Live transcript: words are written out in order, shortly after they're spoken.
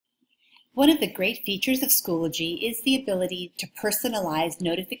One of the great features of Schoology is the ability to personalize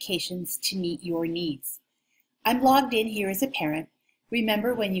notifications to meet your needs. I'm logged in here as a parent.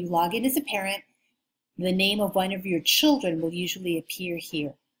 Remember, when you log in as a parent, the name of one of your children will usually appear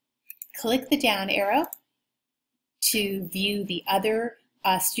here. Click the down arrow to view the other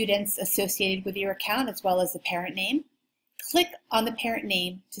students associated with your account as well as the parent name. Click on the parent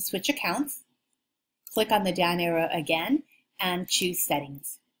name to switch accounts. Click on the down arrow again and choose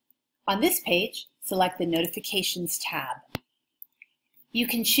Settings. On this page, select the Notifications tab. You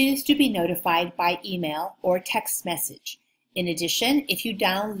can choose to be notified by email or text message. In addition, if you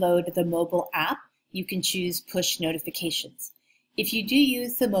download the mobile app, you can choose Push Notifications. If you do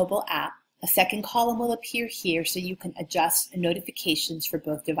use the mobile app, a second column will appear here so you can adjust notifications for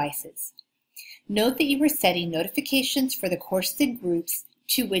both devices. Note that you are setting notifications for the courses and groups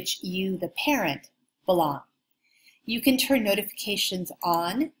to which you, the parent, belong. You can turn notifications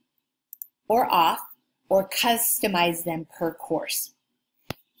on or off, or customize them per course.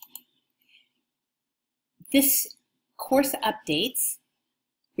 This course updates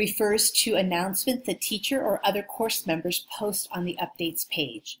refers to announcements that teacher or other course members post on the updates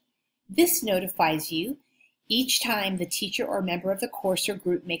page. This notifies you each time the teacher or member of the course or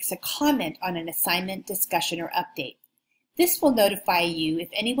group makes a comment on an assignment, discussion, or update. This will notify you if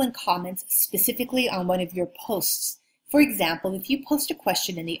anyone comments specifically on one of your posts. For example, if you post a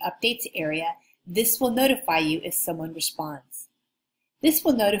question in the updates area, this will notify you if someone responds. This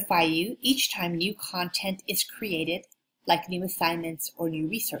will notify you each time new content is created, like new assignments or new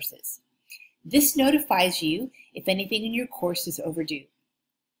resources. This notifies you if anything in your course is overdue.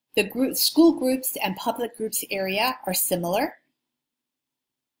 The school groups and public groups area are similar.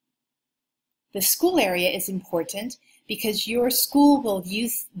 The school area is important because your school will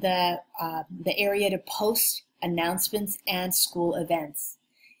use the area to post announcements and school events.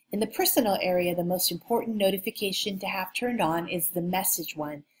 In the personal area, the most important notification to have turned on is the message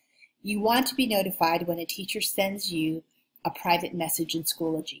one. You want to be notified when a teacher sends you a private message in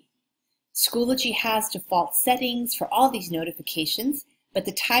Schoology. Schoology has default settings for all these notifications, but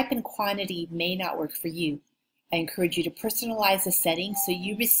the type and quantity may not work for you. I encourage you to personalize the settings so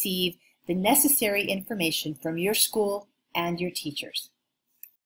you receive the necessary information from your school and your teachers.